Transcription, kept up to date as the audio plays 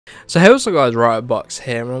So hey what's up guys, Box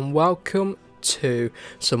here and welcome to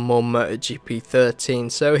some more MotoGP 13.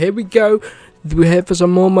 So here we go, we're here for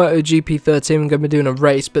some more MotoGP 13. We're going to be doing a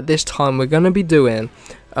race, but this time we're going to be doing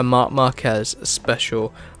a Marc Marquez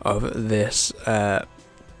special of this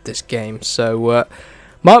this game. So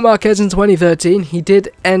Marc Marquez in 2013, he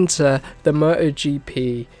did enter the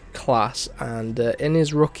MotoGP class, and in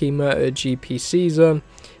his rookie MotoGP season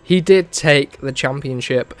he did take the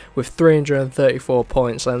championship with 334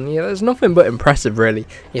 points, and yeah, there's nothing but impressive really.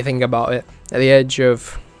 You think about it, at the age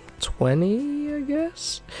of 20 I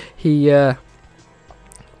guess, he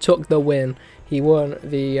took the win. He won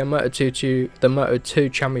the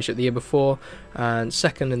Moto2 championship the year before, and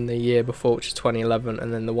second in the year before, which is 2011,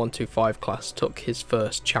 and then the 125 class took his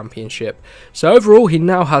first championship. So overall, he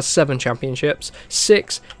now has 7 championships,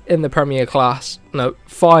 6 in the Premier class, no,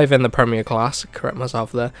 5 in the Premier class, correct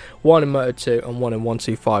myself there, 1 in Moto2 and 1 in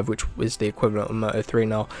 125, which is the equivalent of Moto3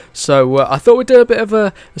 now. So I thought we'd do a bit of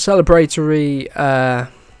a celebratory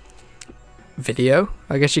video,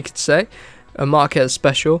 I guess you could say. A Marquez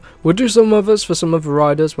special. We'll do some others for some other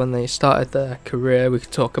riders when they started their career. We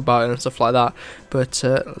could talk about it and stuff like that. But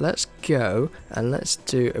let's go and let's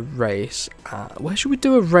do a race. Where should we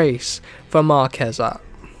do a race for Marquez at?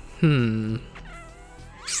 Trying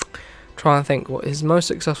to think. What his most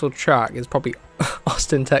successful track is probably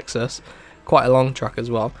Austin, Texas. Quite a long track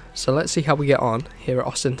as well. So let's see how we get on here at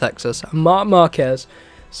Austin, Texas. Marc Marquez.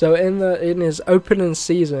 So in his opening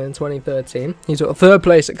season in 2013, he took 3rd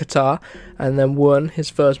place at COTA and then won his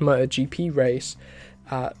first MotoGP race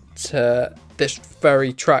at this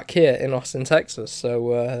very track here in Austin, Texas.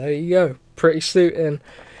 So there you go, pretty suiting.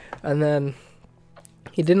 And then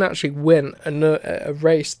he didn't actually win a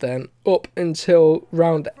race then up until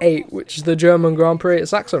round 8, which is the German Grand Prix at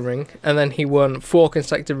Sachsenring, and then he won 4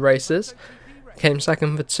 consecutive races, came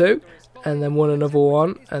second for 2, and then won another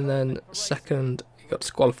one, and then second. Got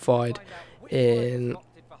disqualified in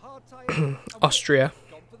Austria,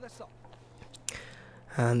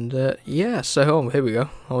 and yeah, so here we go.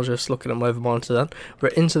 I was just looking at my other monitor then. We're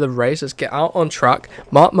into the race. Let's get out on track.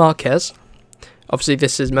 Marc Marquez. Obviously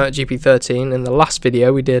this is MotoGP 13. In the last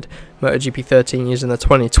video we did MotoGP 13 using the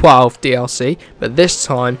 2012 DLC, but this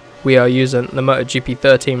time we are using the MotoGP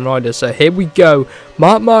 13 riders. So here we go.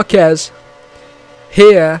 Marc Marquez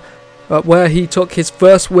here, where he took his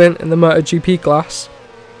first win in the MotoGP class.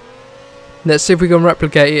 Let's see if we can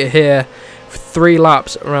replicate it here. 3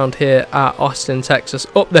 laps around here at Austin, Texas.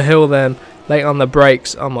 Up the hill then, late on the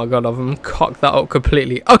brakes. Oh my god, I've cocked that up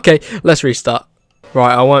completely. Okay, let's restart.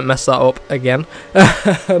 Right, I won't mess that up again.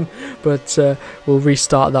 But we'll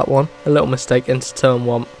restart that one. A little mistake into turn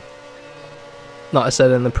 1. Like I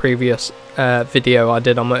said in the previous video I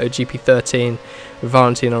did on MotoGP 13 with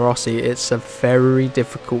Valentino Rossi, it's a very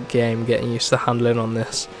difficult game getting used to handling on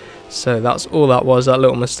this. So that's all that was, that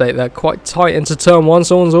little mistake there. Quite tight into turn 1,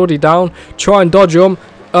 someone's already down. Try and dodge them.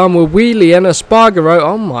 We're wheeling Espargaro.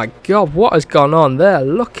 Oh my god, what has gone on there?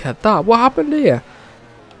 Look at that. What happened here?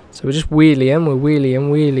 So we're just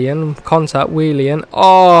wheeling, contact, wheeling.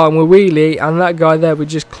 Oh, and we're wheelie, and that guy there, we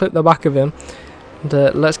just clipped the back of him.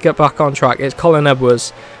 And let's get back on track. It's Colin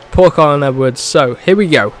Edwards. Poor Colin Edwards. So here we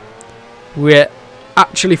go. We're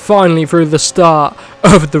actually finally through the start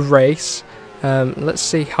of the race. Let's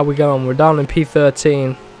see how we go on. We're down in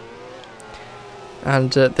P13.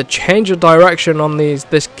 And the change of direction on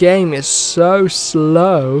this game is so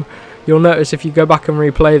slow. You'll notice if you go back and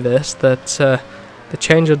replay this that the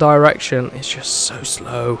change of direction is just so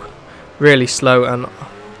slow. Really slow. And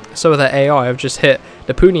so with the AI, I've just hit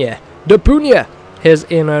the Punia. Here's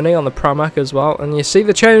Ian Ernie on the Pramac as well, and you see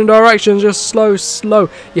the change of direction just slow.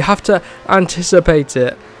 You have to anticipate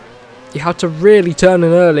it. You have to really turn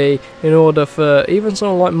in early in order for even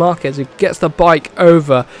someone like Marquez, who gets the bike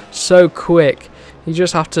over so quick. You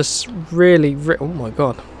just have to really oh my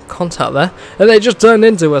god, contact there, and they just turned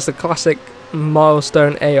into us, the classic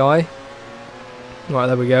milestone AI. Right,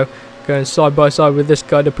 there we go, going side by side with this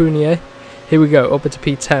guy, the Punier. Here we go, up into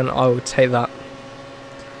P10. I will take that.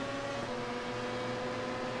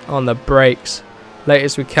 On the brakes, late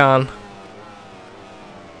as we can.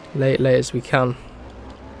 Late as we can.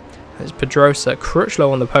 It's Pedrosa,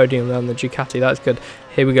 Crutchlow on the podium there on the Ducati. That's good.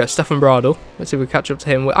 Here we go, Stefan Bradl. Let's see if we catch up to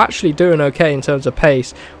him. We're actually doing okay in terms of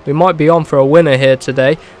pace. We might be on for a winner here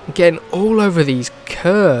today. I'm getting all over these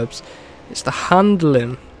curbs. It's the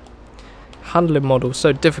handling model,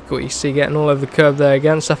 so difficult. You see, getting all over the curb there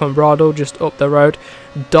again. Stefan Bradl just up the road.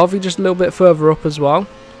 Dovi just a little bit further up as well.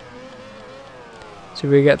 See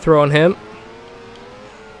if we get through on him.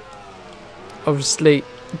 Obviously,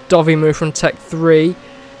 Dovi moved from Tech 3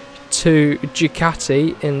 to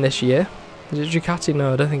Ducati in this year. Is it Ducati?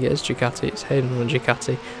 No, I don't think it is Ducati. It's Hayden on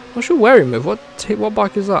Ducati. I'm not sure where he moved. What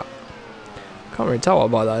bike is that? Can't really tell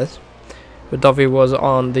what bike that is. But Dovi was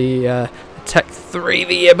on the Tech 3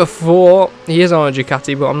 the year before. He is on a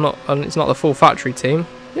Ducati, but it's not the full factory team.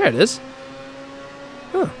 Yeah, it is.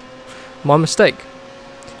 Huh. My mistake.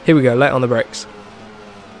 Here we go, late on the brakes.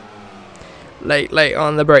 Late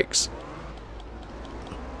on the brakes.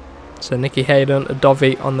 So Nicky Hayden,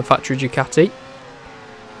 Dovi on the factory Ducati.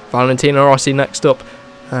 Valentino Rossi next up.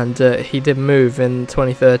 And he did move in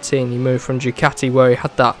 2013. He moved from Ducati, where he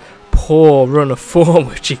had that poor run of form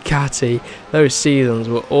with Ducati. Those seasons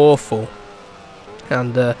were awful.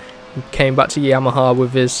 And he came back to Yamaha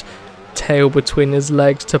with his tail between his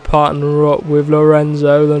legs to partner up with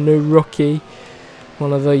Lorenzo, the new rookie.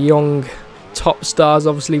 One of the young top stars.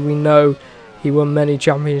 Obviously, we know he won many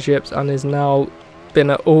championships and has now been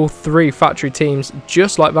at all 3 factory teams,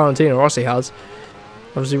 just like Valentino Rossi has.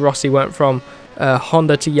 Obviously, Rossi went from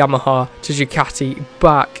Honda to Yamaha to Ducati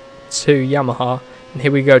back to Yamaha. And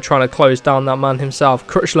here we go, trying to close down that man himself.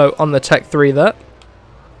 Crutchlow on the Tech 3 there.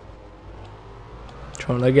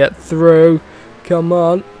 Trying to get through. Come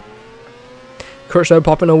on. Crutchlow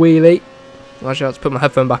popping a wheelie. Actually, I have to put my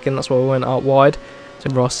headphone back in. That's why we went out wide. So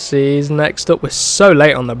Rossi's next up. We're so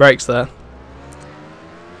late on the brakes there.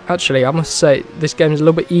 Actually, I must say, this game is a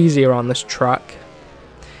little bit easier on this track.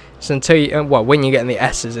 So until you, well, when you get in the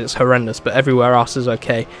S's, it's horrendous, but everywhere else is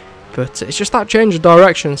okay. But it's just that change of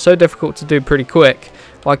direction, so difficult to do pretty quick.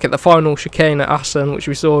 Like at the final chicane at Assen, which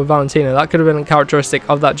we saw with Valentino, that could have been a characteristic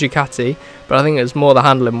of that Ducati, but I think it was more the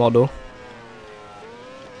handling model.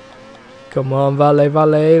 Come on, Valle,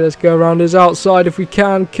 let's go around his outside if we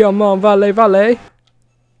can. Come on, Valle.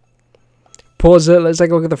 Pause it, let's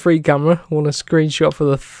take a look at the free camera. I want a screenshot for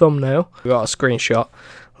the thumbnail. We got a screenshot.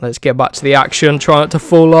 Let's get back to the action, try not to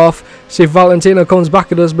fall off. See if Valentino comes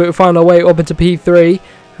back at us, but we find our way up into P3.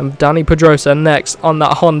 And Dani Pedrosa next on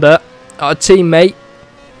that Honda. Our teammate.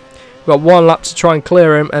 We've got 1 lap to try and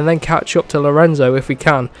clear him and then catch up to Lorenzo if we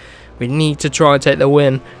can. We need to try and take the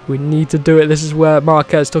win. We need to do it. This is where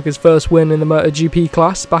Marquez took his first win in the MotoGP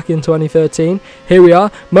class back in 2013. Here we are,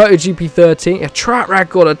 MotoGP 13, a track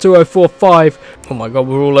record at 2:04.5. Oh my god,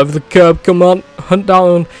 we're all over the curb. Come on, hunt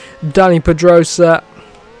down Dani Pedrosa.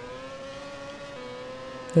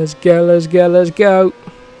 Let's go.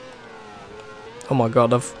 Oh my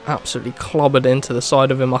god, I've absolutely clobbered into the side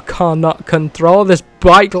of him. I cannot control this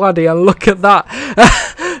bike, laddie, and look at that.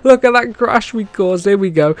 Look at that crash we caused. Here we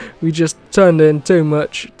go. We just turned in too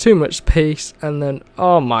much pace, and then,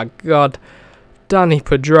 oh my god, Dani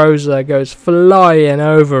Pedrosa goes flying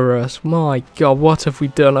over us. My god, what have we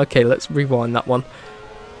done? Okay, let's rewind that one.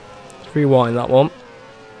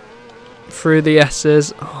 Through the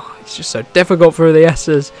S's. Oh, it's just so difficult through the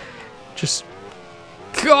S's. Just...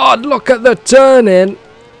 God, look at the turning.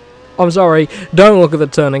 I'm sorry, don't look at the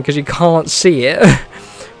turning because you can't see it.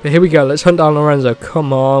 But here we go, let's hunt down Lorenzo.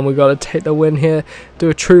 Come on, we've got to take the win here. Do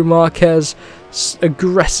a true Marquez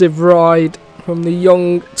aggressive ride from the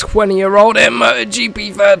young 20-year-old in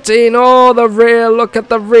MotoGP 13. Oh, the rear, look at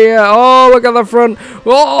the rear. Oh, look at the front.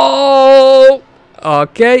 Oh,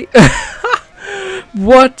 okay.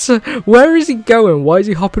 What? Where is he going? Why is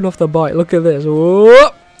he hopping off the bike? Look at this.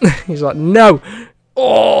 Whoop. He's like, no.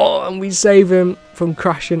 Oh, and we save him from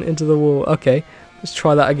crashing into the wall. Okay, let's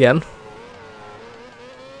try that again.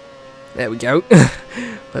 There we go.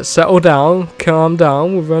 Let's settle down, calm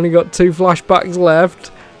down. We've only got 2 flashbacks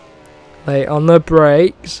left. Late on the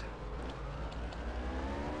brakes.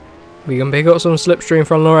 We can pick up some slipstream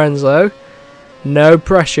from Lorenzo. No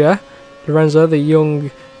pressure. Lorenzo, the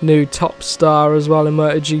young new top star as well in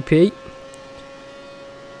MotoGP.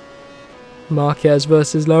 Marquez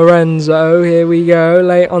versus Lorenzo. Here we go.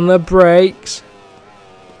 Late on the brakes.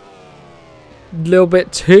 A little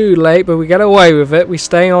bit too late, but we get away with it. We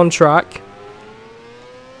stay on track.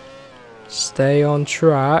 Stay on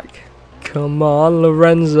track. Come on,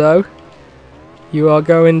 Lorenzo. You are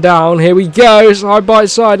going down. Here we go. Side by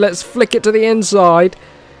side. Let's flick it to the inside.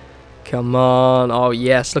 Come on. Oh,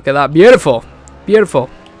 yes. Look at that. Beautiful. Beautiful.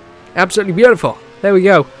 Absolutely beautiful. There we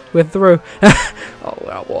go. We're through. Oh,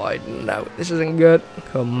 that wide. No, this isn't good.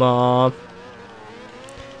 Come on.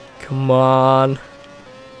 Come on.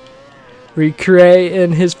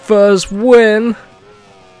 Recreating his first win.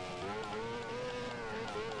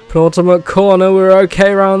 Penultimate corner. We're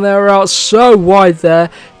okay around there. We're out so wide there.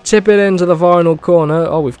 Tip it into the final corner.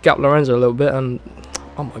 Oh, we've gapped Lorenzo a little bit, and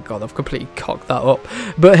oh my god, I've completely cocked that up.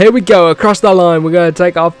 But here we go, across the line. We're going to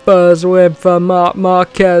take our first win for Marc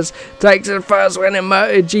Marquez. Takes his first win in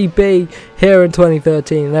MotoGP here in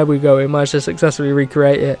 2013. There we go, we managed to successfully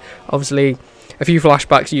recreate it. Obviously, a few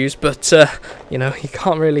flashbacks used, but you know, you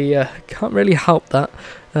can't really help that.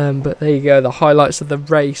 But there you go, the highlights of the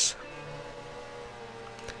race.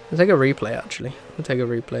 We'll take a replay actually. We'll take a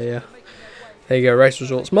replay. Yeah. There you go, race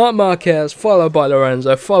results. Marc Marquez, followed by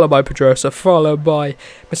Lorenzo, followed by Pedrosa, followed by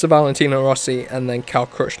Mr. Valentino Rossi, and then Cal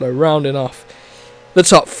Crutchlow rounding off the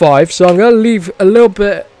top 5. So I'm going to leave a little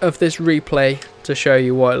bit of this replay to show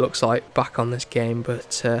you what it looks like back on this game.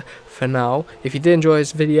 But for now, if you did enjoy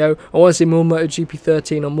this video or want to see more MotoGP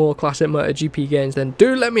 13 or more classic MotoGP games, then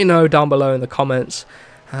do let me know down below in the comments.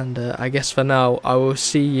 And I guess for now, I will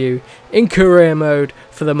see you in career mode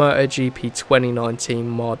for the MotoGP 2019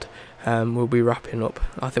 mod. We'll be wrapping up.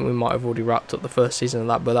 I think we might have already wrapped up the first season of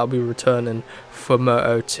that, but that'll be returning for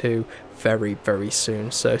Moto 2 very, very soon.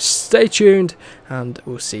 So stay tuned, and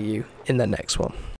we'll see you in the next one.